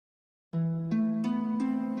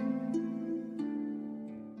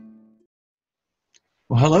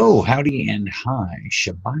Well, hello, howdy, and hi.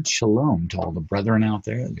 Shabbat shalom to all the brethren out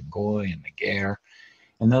there, the goy and the ger,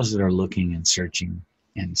 and those that are looking and searching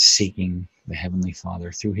and seeking the Heavenly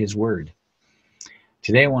Father through His Word.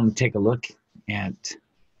 Today I want to take a look at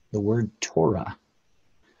the word Torah,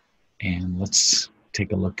 and let's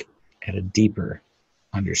take a look at a deeper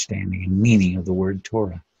understanding and meaning of the word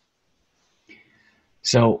Torah.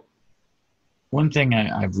 So, one thing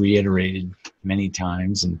I've reiterated many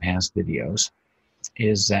times in past videos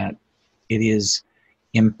is that it is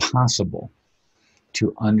impossible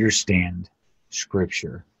to understand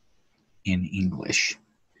Scripture in English.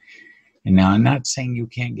 And now I'm not saying you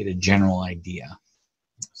can't get a general idea.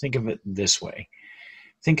 Think of it this way.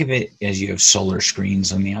 Think of it as you have solar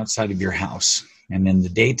screens on the outside of your house. And in the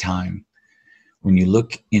daytime, when you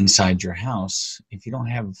look inside your house, if you don't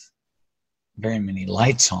have very many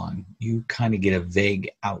lights on, you kind of get a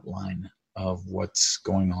vague outline of what's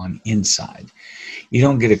going on inside. You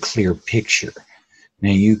don't get a clear picture.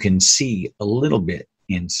 Now you can see a little bit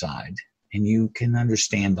inside, and you can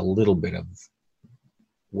understand a little bit of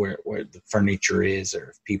where the furniture is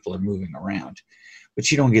or if people are moving around, but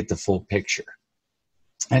you don't get the full picture.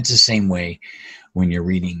 That's the same way when you're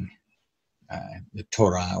reading the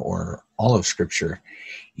Torah or all of Scripture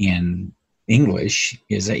in English,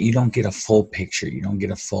 is that you don't get a full picture. You don't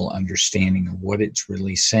get a full understanding of what it's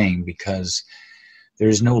really saying, because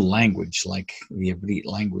there's no language like the Hebraic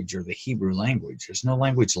language or the Hebrew language. There's no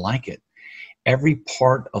language like it. Every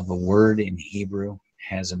part of a word in Hebrew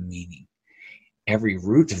has a meaning. Every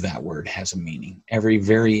root of that word has a meaning. Every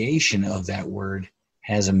variation of that word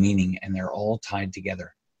has a meaning, and they're all tied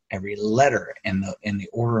together. Every letter and the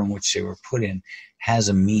order in which they were put in has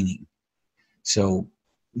a meaning. So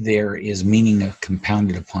there is meaning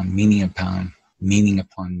compounded upon meaning upon meaning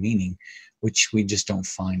upon meaning, which we just don't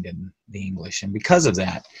find in the English. And because of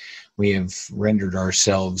that, we have rendered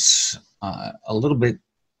ourselves a little bit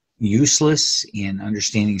useless in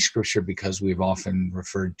understanding Scripture, because we've often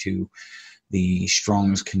referred to the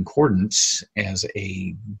Strong's Concordance as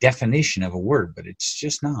a definition of a word, but it's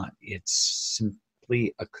just not. It's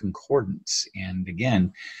simply a concordance. And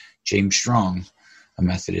again, James Strong, a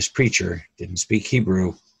Methodist preacher, didn't speak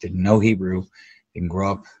Hebrew, didn't know Hebrew, didn't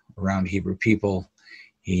grow up around Hebrew people.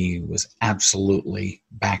 He was absolutely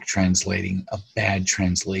back translating a bad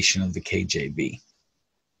translation of the KJV.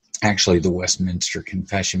 Actually, the Westminster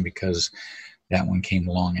Confession, because that one came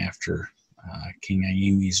along after King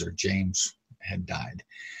Iemes or James had died.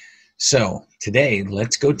 So today,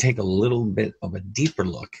 let's go take a little bit of a deeper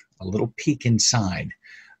look, a little peek inside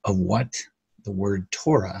of what the word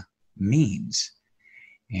Torah means.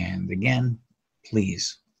 And again,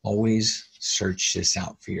 please always search this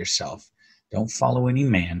out for yourself. Don't follow any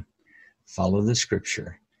man. Follow the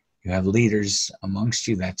Scripture. You have leaders amongst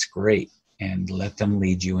you, that's great. And let them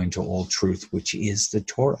lead you into all truth, which is the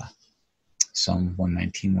Torah. Psalm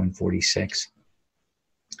 119, 146.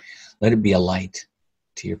 Let it be a light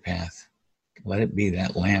to your path. Let it be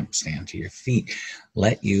that lampstand to your feet.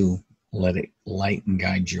 Let it light and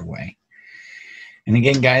guide your way. And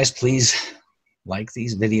again, guys, please like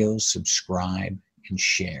these videos, subscribe, and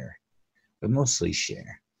share. But mostly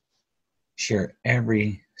share. Share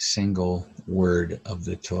every single word of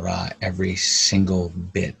the Torah, every single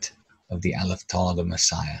bit of the Aleph Tav, the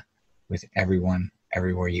Messiah, with everyone,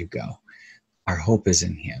 everywhere you go. Our hope is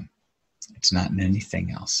in Him. It's not in anything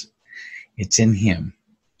else. It's in Him.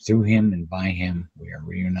 Through Him and by Him, we are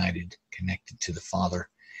reunited, connected to the Father,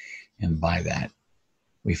 and by that,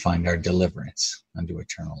 we find our deliverance unto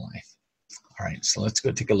eternal life. All right, so let's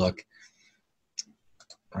go take a look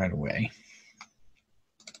right away.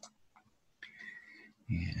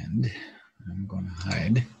 And I'm going to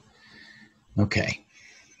hide. Okay.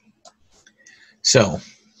 So,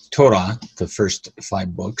 Torah, the first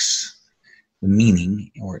 5 books, the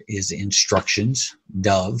meaning is instructions,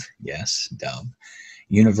 dove, yes, dove,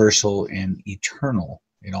 universal and eternal.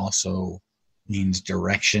 It also means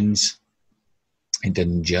directions. It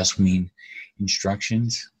doesn't just mean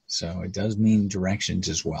instructions, so it does mean directions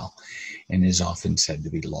as well, and is often said to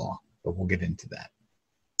be law, but we'll get into that.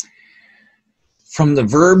 From the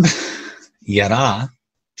verb yara,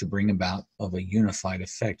 to bring about of a unified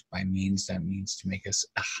effect by means, that means to make us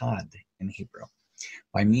ahad in Hebrew,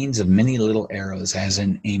 by means of many little arrows, as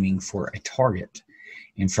in aiming for a target.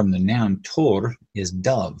 And from the noun tur is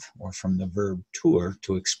dove, or from the verb tur,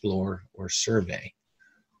 to explore or survey.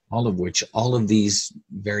 All of these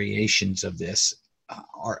variations of this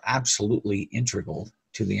are absolutely integral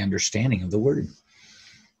to the understanding of the word.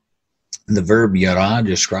 The verb yara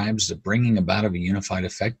describes the bringing about of a unified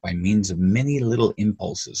effect by means of many little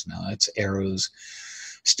impulses. Now, that's arrows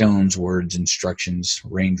stones, words, instructions,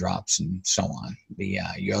 raindrops, and so on. The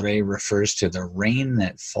Yore refers to the rain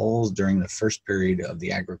that falls during the first period of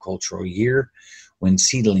the agricultural year when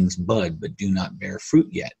seedlings bud but do not bear fruit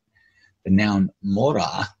yet. The noun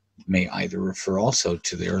Mora may either refer also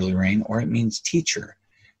to the early rain, or it means teacher,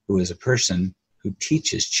 who is a person who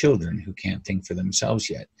teaches children who can't think for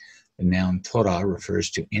themselves yet. The noun Torah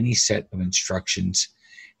refers to any set of instructions,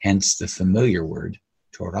 hence the familiar word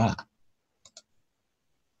Torah.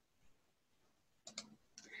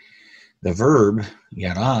 The verb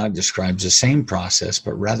yara describes the same process,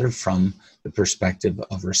 but rather from the perspective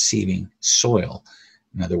of receiving soil.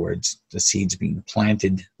 In other words, the seed's being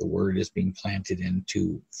planted, the word is being planted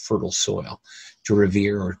into fertile soil, to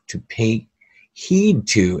revere or to pay heed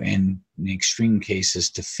to, and in extreme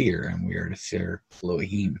cases to fear, and we are to fear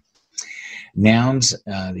Elohim. Nouns,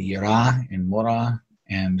 the yara and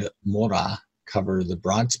mora cover the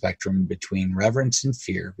broad spectrum between reverence and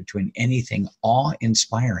fear, between anything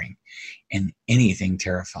awe-inspiring and anything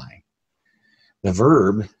terrifying. The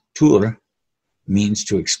verb tur means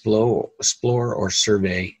to explore or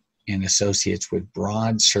survey, and associates with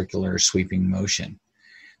broad, circular, sweeping motion.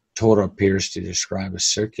 Torah appears to describe a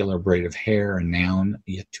circular braid of hair. A noun,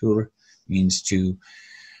 yatur, means to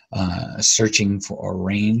searching for a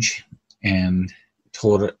range, and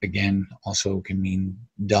Torah, again, also can mean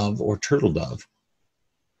dove or turtle dove.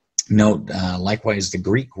 Note, likewise, the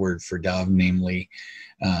Greek word for dove, namely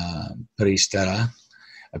peristera,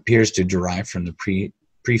 appears to derive from the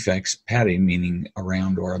prefix peri, meaning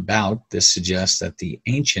around or about. This suggests that the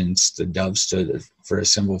ancients, the dove stood for a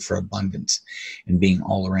symbol for abundance and being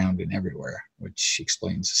all around and everywhere, which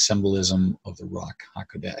explains the symbolism of the Ruach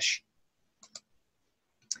HaKodesh.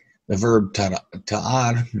 The verb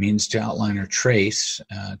ta'ar means to outline or trace,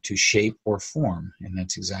 to shape or form, and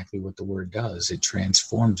that's exactly what the word does. It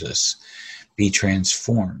transforms us. Be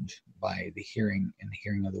transformed by the hearing and the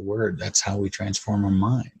hearing of the word. That's how we transform our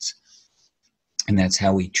minds. And that's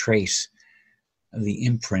how we trace the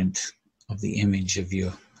imprint of the image of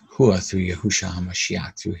Yahuwah through Yahushua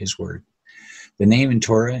HaMashiach, through his word. The name in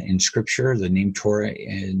Torah, in Scripture, the name Torah,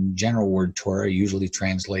 in general word Torah, usually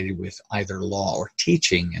translated with either law or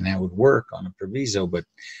teaching, and that would work on a proviso, but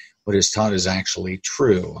what is taught is actually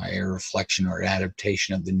true, a reflection or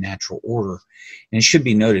adaptation of the natural order. And it should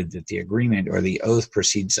be noted that the agreement or the oath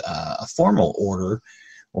precedes a formal order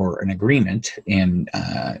or an agreement in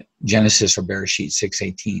Genesis or Bereshit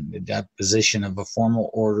 6:18, the deposition of a formal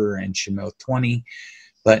order in Shemot 20,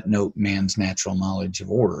 but note man's natural knowledge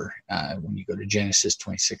of order when you go to Genesis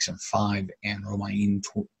 26:5 and Romaim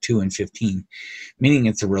 2:15, meaning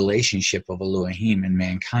that the relationship of Elohim and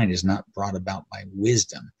mankind is not brought about by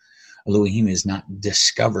wisdom. Elohim is not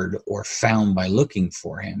discovered or found by looking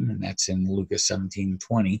for him, and that's in Lucas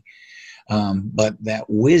 17:20. But that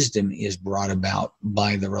wisdom is brought about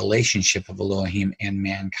by the relationship of Elohim and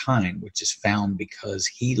mankind, which is found because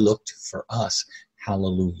he looked for us.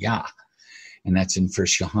 Hallelujah. And that's in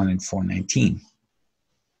 1 Yohanan 4:19.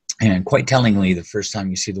 And quite tellingly, the first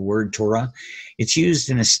time you see the word Torah, it's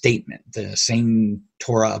used in a statement. The same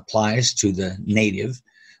Torah applies to the native,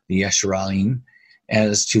 the Yeshuralim,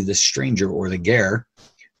 as to the stranger or the ger,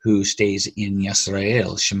 who stays in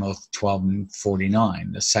Yisrael, Shemot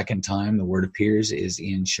 12:49. The second time the word appears is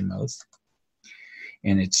in Shemot,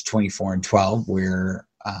 and it's 24:12, where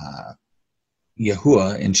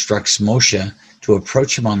Yahuwah instructs Moshe to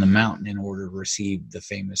approach him on the mountain in order to receive the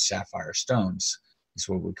famous sapphire stones. It's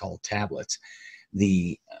what we call tablets.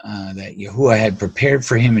 That Yahuwah had prepared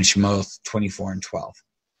for him in Shemot 24:12.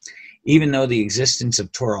 Even though the existence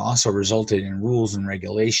of Torah also resulted in rules and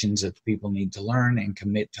regulations that the people need to learn and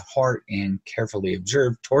commit to heart and carefully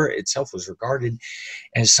observe, Torah itself was regarded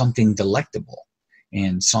as something delectable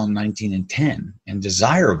in Psalm 19:10, and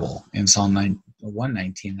desirable in Psalm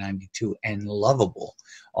 119:92, and lovable,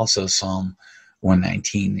 also Psalm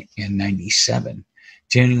 119:97.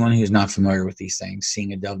 To anyone who's not familiar with these things,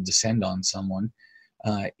 seeing a dove descend on someone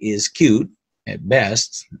is cute at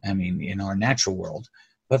best, I mean, in our natural world.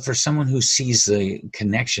 But for someone who sees the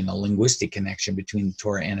connection, a linguistic connection between the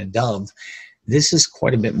Torah and a dove, this is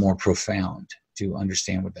quite a bit more profound to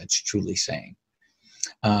understand what that's truly saying.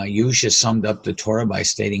 Yahushua summed up the Torah by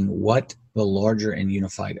stating what the larger and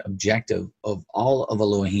unified objective of all of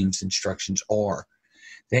Elohim's instructions are: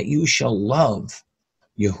 that you shall love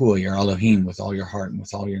Yahuwah, your Elohim, with all your heart and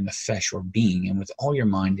with all your nefesh, or being, and with all your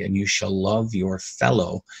mind, and you shall love your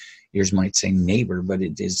fellow, yours might say neighbor, but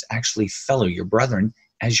it is actually fellow, your brethren,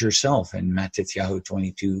 as yourself, in Matthew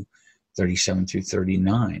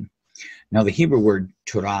 22:37-39. Now, the Hebrew word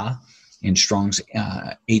Torah in Strong's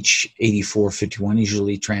H8451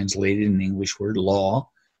 usually translated in the English word law,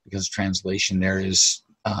 because translation there is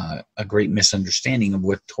a great misunderstanding of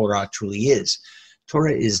what Torah truly is.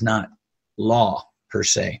 Torah is not law per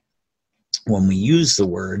se. When we use the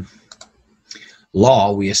word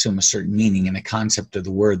law, we assume a certain meaning and a concept of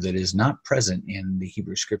the word that is not present in the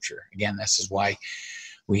Hebrew scripture. Again, this is why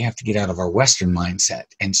we have to get out of our Western mindset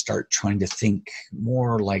and start trying to think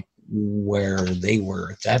more like where they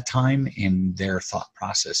were at that time in their thought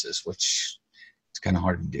processes, which is kind of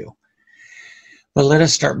hard to do. But let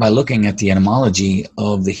us start by looking at the etymology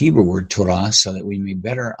of the Hebrew word Torah so that we may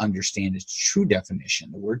better understand its true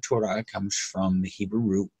definition. The word Torah comes from the Hebrew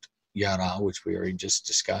root yara, which we already just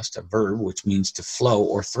discussed, a verb which means to flow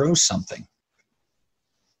or throw something.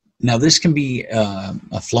 Now, this can be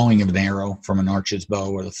a flowing of an arrow from an archer's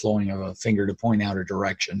bow or the flowing of a finger to point out a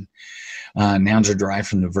direction. Nouns are derived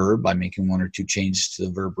from the verb by making one or two changes to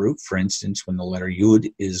the verb root. For instance, when the letter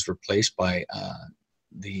yud is replaced by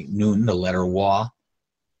the nun, the letter wa,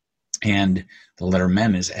 and the letter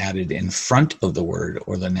mem is added in front of the word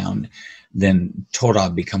or the noun, then Torah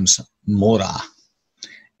becomes mora.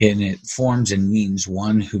 And it forms and means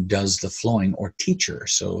one who does the flowing or teacher.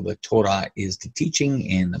 So the Torah is the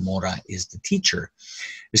teaching and the Mora is the teacher.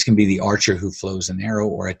 This can be the archer who flows an arrow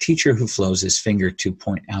or a teacher who flows his finger to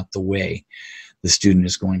point out the way the student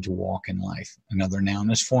is going to walk in life. Another noun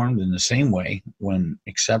is formed in the same way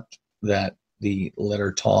except that the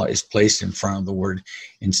letter Ta is placed in front of the word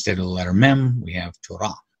instead of the letter Mem, we have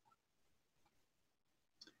Torah.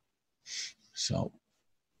 So,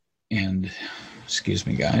 and excuse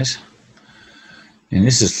me, guys. And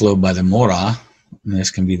this is flowed by the Mora, and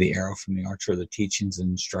this can be the arrow from the archer, the teachings and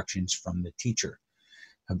instructions from the teacher.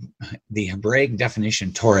 The Hebraic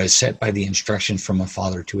definition Torah is set by the instructions from a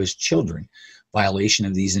father to his children. Violation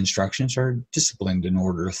of these instructions are disciplined in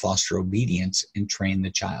order to foster obedience and train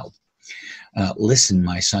the child. Listen,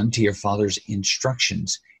 my son, to your father's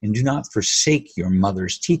instructions, and do not forsake your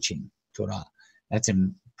mother's teaching. Torah. That's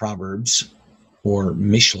in Proverbs or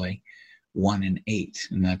Mishlei 1 and 8,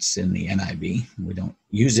 and that's in the NIV. We don't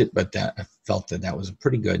use it, but I felt that was a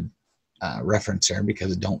pretty good reference there,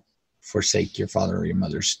 because don't forsake your father or your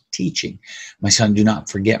mother's teaching. My son, do not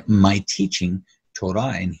forget my teaching,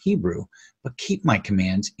 Torah in Hebrew, but keep my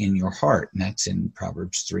commands in your heart, and that's in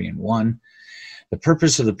Proverbs 3 and 1. The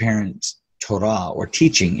purpose of the parents' Torah or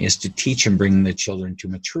teaching is to teach and bring the children to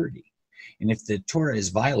maturity. And if the Torah is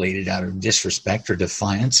violated out of disrespect or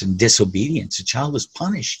defiance and disobedience, the child is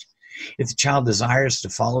punished. If the child desires to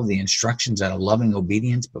follow the instructions out of loving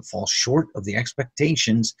obedience but falls short of the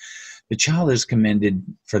expectations, the child is commended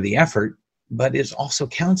for the effort, but is also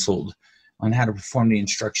counseled on how to perform the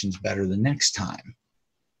instructions better the next time.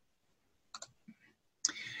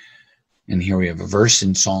 And here we have a verse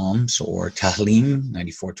in Psalms or Tahlim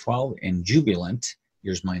 94:12, and jubilant.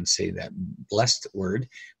 Yours mine say that blessed word,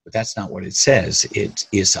 but that's not what it says. It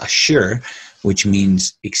is ashur, which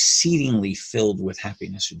means exceedingly filled with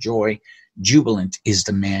happiness or joy. Jubilant is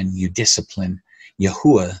the man you discipline.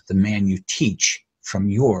 Yahuwah, the man you teach from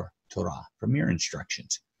your Torah, from your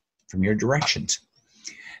instructions, from your directions.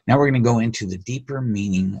 Now we're going to go into the deeper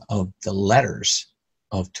meaning of the letters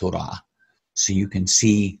of Torah, so you can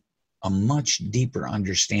see a much deeper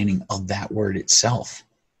understanding of that word itself.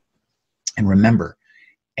 And remember,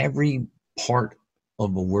 every part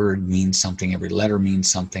of a word means something, every letter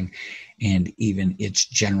means something, and even its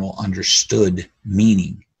general understood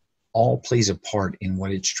meaning all plays a part in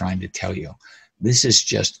what it's trying to tell you. This is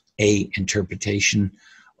just a interpretation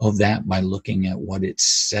of that by looking at what it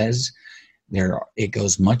says. It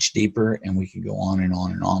goes much deeper, and we can go on and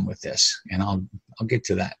on and on with this. And I'll get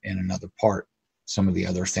to that in another part, some of the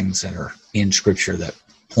other things that are in Scripture that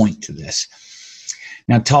point to this.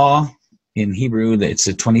 Now, Ta, in Hebrew, it's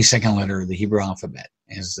the 22nd letter of the Hebrew alphabet.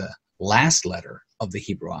 As the last letter of the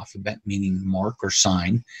Hebrew alphabet, meaning mark or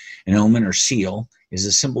sign, an omen or seal, is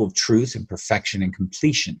a symbol of truth and perfection and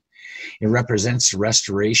completion. It represents the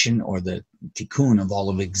restoration or the tikkun of all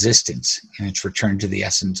of existence, and its return to the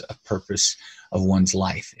essence of purpose of one's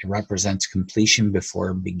life. It represents completion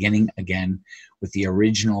before beginning again with the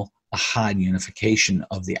original ahad unification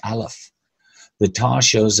of the aleph. The Ta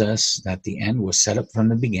shows us that the end was set up from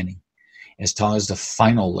the beginning, as Ta is the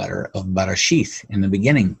final letter of Barashith, in the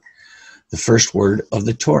beginning, the first word of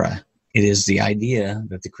the Torah. It is the idea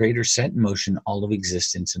that the Creator set in motion all of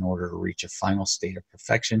existence in order to reach a final state of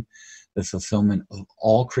perfection, the fulfillment of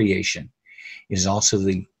all creation. It is also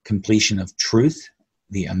the completion of truth,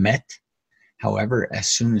 the Emet. However, as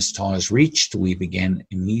soon as Ta is reached, we begin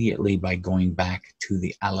immediately by going back to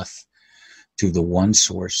the Aleph, to the one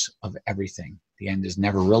source of everything. The end is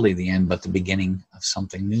never really the end, but the beginning of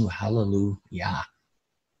something new. Hallelujah.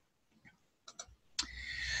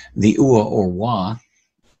 The Ua or Wa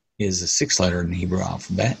is the sixth letter in the Hebrew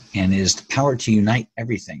alphabet and is the power to unite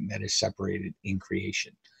everything that is separated in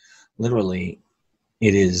creation. Literally,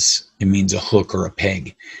 it means a hook or a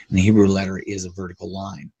peg, and the Hebrew letter is a vertical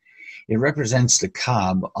line. It represents the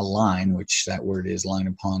kab, a line, which that word is line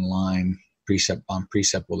upon line, precept on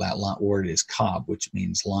precept. Well, that word is kab, which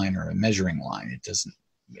means line or a measuring line.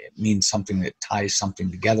 It means something that ties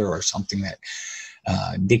something together or something that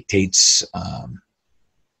dictates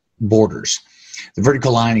borders. The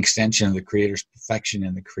vertical line extension of the Creator's perfection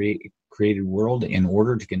in the created world in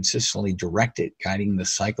order to consistently direct it, guiding the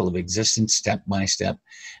cycle of existence step by step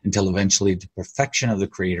until eventually the perfection of the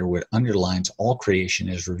Creator, which underlines all creation,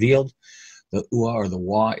 is revealed. The Ua or the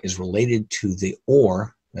Wa is related to the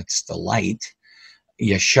Or, that's the light,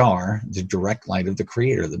 Yashar, the direct light of the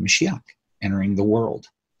Creator, the Mashiach, entering the world.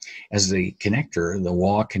 As the connector, the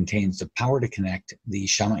Wa contains the power to connect the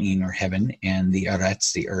Shamayim or heaven and the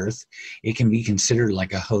Aretz, the earth. It can be considered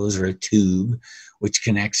like a hose or a tube which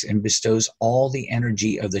connects and bestows all the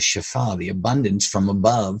energy of the Shefa, the abundance from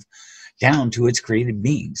above, down to its created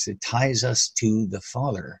beings. It ties us to the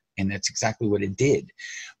Father, and that's exactly what it did.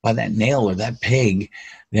 By that nail or that peg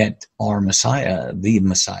that our Messiah, the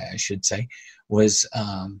Messiah, I should say, was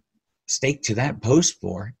staked to that post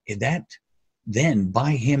for, that then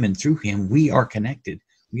by him and through him, we are connected.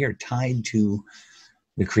 We are tied to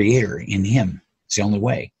the Creator in him. It's the only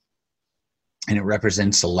way. And it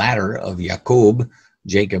represents the ladder of Jacob,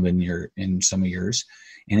 Jacob in some of yours.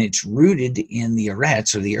 And it's rooted in the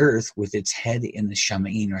Eretz, or the earth, with its head in the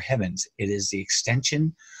Shamayim or heavens. It is the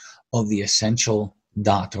extension of the essential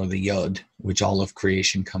dot, or the Yod, which all of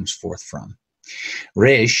creation comes forth from.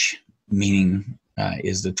 Resh, meaning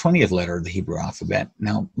is the 20th letter of the Hebrew alphabet.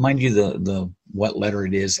 Now, mind you, the what letter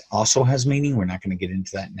it is also has meaning. We're not going to get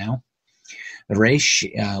into that now. The Resh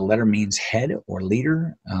letter means head or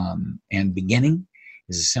leader, and beginning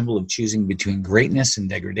is a symbol of choosing between greatness and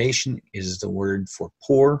degradation. Is the word for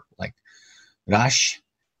poor, like Rash,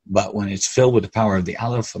 but when it's filled with the power of the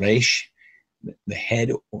Aleph, Resh, the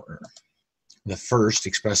head or the first,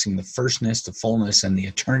 expressing the firstness, the fullness, and the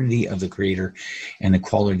eternity of the Creator, and the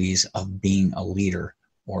qualities of being a leader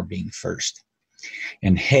or being first.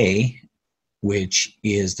 And Hey, which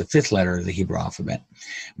is the fifth letter of the Hebrew alphabet,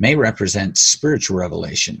 may represent spiritual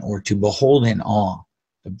revelation, or to behold in awe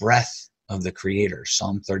the breath of the Creator.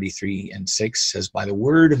 Psalm 33:6 says, by the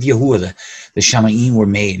word of Yahuwah the Shamayim were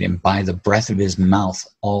made, and by the breath of his mouth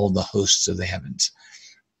all the hosts of the heavens.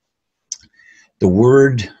 The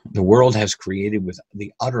world has created with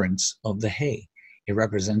the utterance of the Hey. It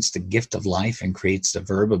represents the gift of life and creates the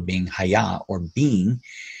verb of being Haya, or being,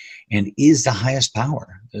 and is the highest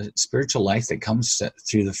power. The spiritual life that comes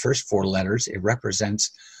through the first four letters, it represents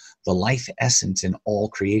the life essence in all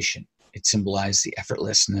creation. It symbolizes the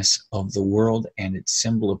effortlessness of the world and its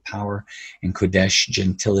symbol of power and Kodesh,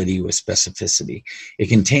 gentility with specificity. It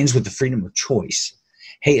contains with the freedom of choice.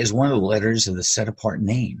 Hey is one of the letters of the set-apart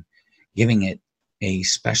name, giving it a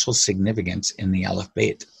special significance in the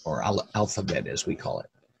alphabet, or alphabet as we call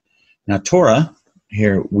it. Now, Torah,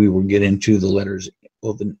 here we will get into the letters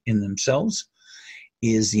in themselves,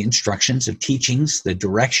 is the instructions of teachings, the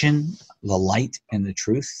direction, the light, and the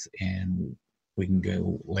truth. And we can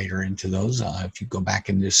go later into those. If you go back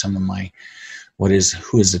into some of my who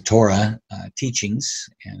is the Torah teachings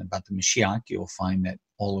and about the Mashiach, you'll find that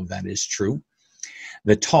all of that is true.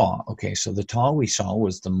 The Taw, okay, so the Taw we saw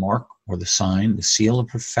was the mark or the sign, the seal of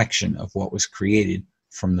perfection of what was created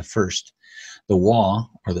from the first. The Wa,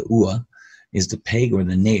 or the Ua, is the peg or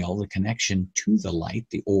the nail, the connection to the light,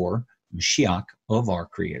 the Or, Mashiach, of our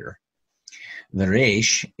Creator. The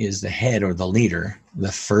Resh is the head or the leader,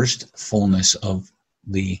 the first fullness of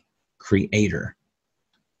the Creator.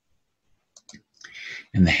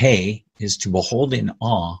 And the Hey is to behold in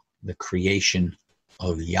awe the creation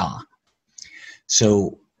of Yah.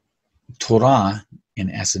 So Torah, in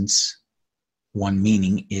essence, one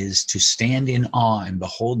meaning is to stand in awe and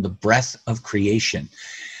behold the breath of creation,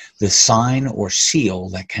 the sign or seal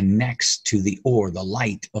that connects to the Or, the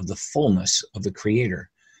light of the fullness of the Creator,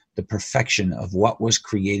 the perfection of what was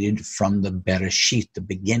created from the Bereshit, the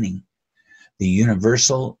beginning, the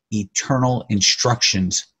universal, eternal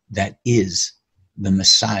instructions that is the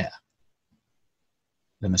Messiah.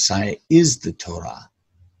 The Messiah is the Torah,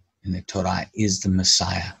 and the Torah is the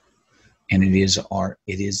Messiah. And it is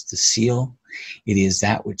the seal. It is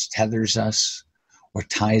that which tethers us or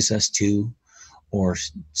ties us to or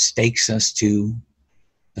stakes us to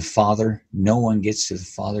the Father. No one gets to the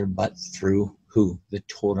Father but through who? The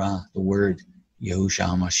Torah, the Word,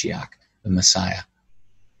 Yahushua HaMashiach, the Messiah.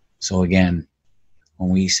 So again, When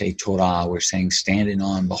we say Torah, we're saying stand in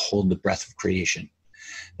awe and behold the breath of creation.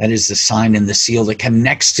 That is the sign and the seal that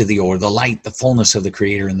connects to the Or, the light, the fullness of the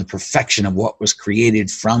Creator, and the perfection of what was created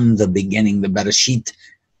from the beginning, the Bereshit,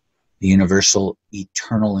 the universal,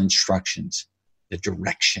 eternal instructions, the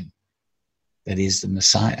direction that is the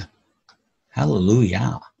Messiah.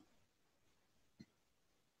 Hallelujah.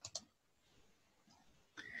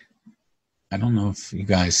 I don't know if you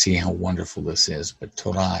guys see how wonderful this is, but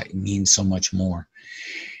Torah means so much more.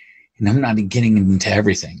 And I'm not getting into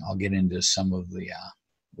everything. I'll get into some of the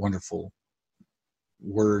wonderful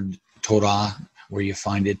word Torah, where you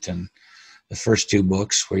find it in the first two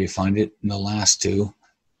books, where you find it in the last two,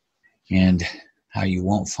 and how you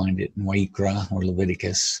won't find it in Vayikra or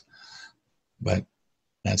Leviticus. But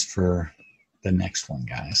that's for the next one,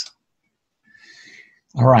 guys.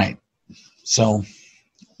 All right. So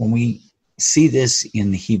when we see this in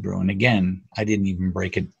the Hebrew, and again, I didn't even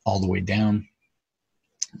break it all the way down.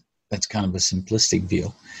 That's kind of a simplistic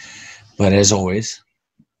view. But as always,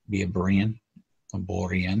 be a Berean, a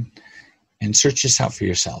Borean, and search this out for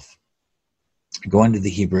yourself. Go into the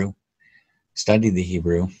Hebrew, study the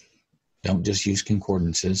Hebrew. Don't just use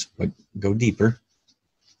concordances, but go deeper.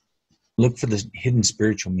 Look for the hidden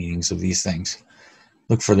spiritual meanings of these things.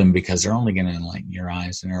 Look for them, because they're only going to enlighten your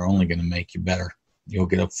eyes, and they're only going to make you better. You'll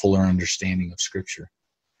get a fuller understanding of Scripture.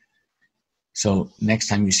 So next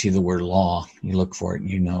time you see the word law, you look for it and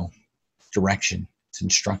you know direction. It's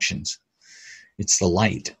instructions. It's the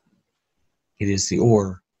light. It is the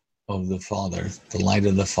Or of the Father, the light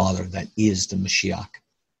of the Father that is the Mashiach.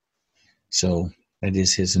 So that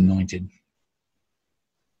is his anointed.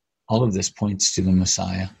 All of this points to the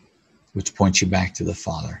Messiah, which points you back to the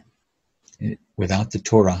Father. Without the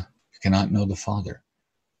Torah, you cannot know the Father,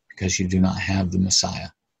 because you do not have the Messiah.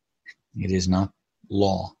 It is not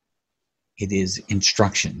law. It is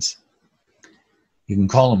instructions. You can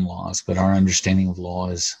call them laws, but our understanding of law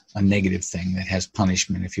is a negative thing that has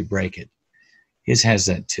punishment if you break it. His has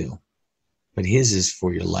that too, but his is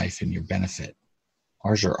for your life and your benefit.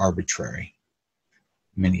 Ours are arbitrary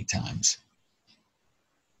many times.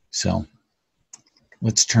 So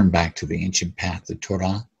let's turn back to the ancient path, the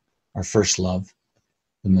Torah, our first love,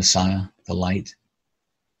 the Messiah, the light,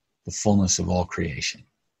 the fullness of all creation.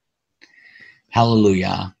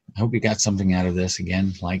 Hallelujah. I hope you got something out of this.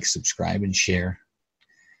 Again, like, subscribe, and share.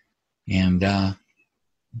 And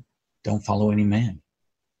don't follow any man.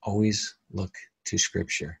 Always look to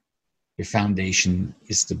Scripture. Your foundation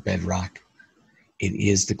is the bedrock. It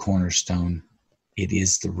is the cornerstone. It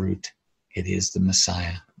is the root. It is the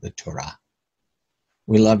Messiah, the Torah.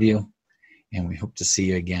 We love you, and we hope to see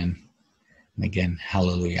you again. And again,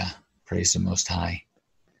 hallelujah. Praise the Most High,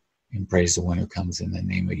 and praise the one who comes in the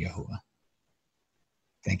name of Yahuwah.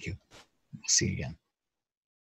 Thank you. We'll see you again.